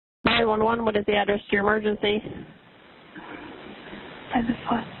911, what is the address to your emergency? By the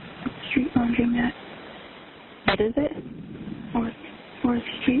 4th Street Laundromat. What is it? 4th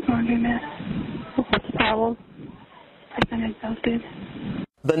Street Laundromat. What's the problem? I've been abducted.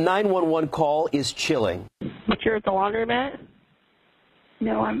 The 911 call is chilling. But you're at the laundromat?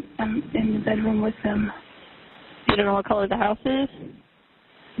 No, I'm in the bedroom with them. You don't know what color the house is?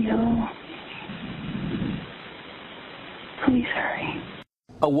 No. Please hurry.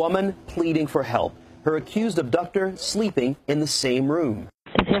 A woman pleading for help. Her accused abductor sleeping in the same room.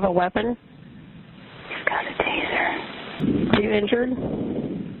 Does he have a weapon? He's got a taser. Are you injured? A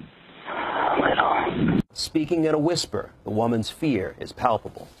little. Speaking in a whisper, the woman's fear is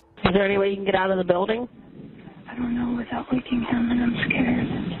palpable. Is there any way you can get out of the building? I don't know without waking him, and I'm scared.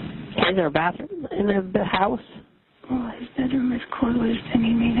 Is there a bathroom in the house? Well, his bedroom is closed, and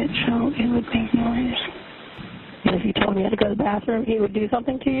he made it so it would make noise. And if you told him you had to go to the bathroom, he would do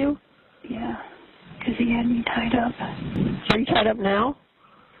something to you? Yeah, because he had me tied up. Are you tied up now?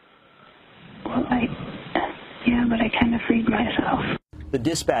 Well, yeah, but I kind of freed myself. The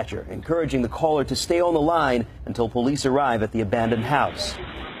dispatcher encouraging the caller to stay on the line until police arrive at the abandoned house.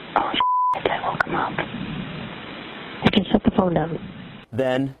 Oh, that woke him up. I can shut the phone down.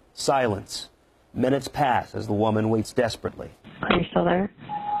 Then silence. Minutes pass as the woman waits desperately. Are you still there?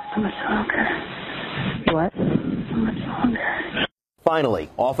 How much longer? What? How much longer? Finally,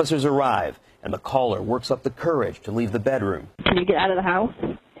 officers arrive, and the caller works up the courage to leave the bedroom. Can you get out of the house?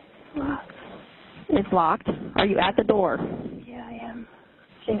 Locked. It's locked. Are you at the door? Yeah, I am.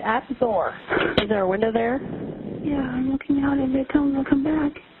 She's at the door. Is there a window there? Yeah, I'm looking out and they tell me to come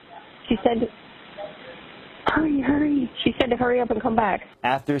back. She said, hurry, hurry. She said to hurry up and come back.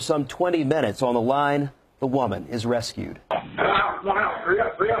 After some 20 minutes on the line, the woman is rescued. Come on, hurry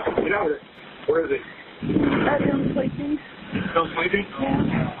up, get out of it. Where is he? I'm sleeping. Still sleeping?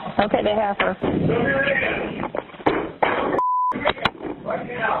 Yeah. Okay, they have her. Right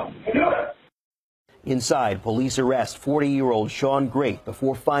now. Do it. Inside, police arrest 40-year-old Sean Great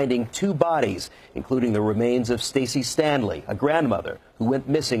before finding 2 bodies, including the remains of Stacy Stanley, a grandmother who went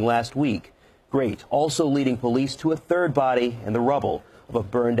missing last week. Great also leading police to a 3rd body in the rubble of a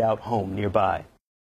burned-out home nearby.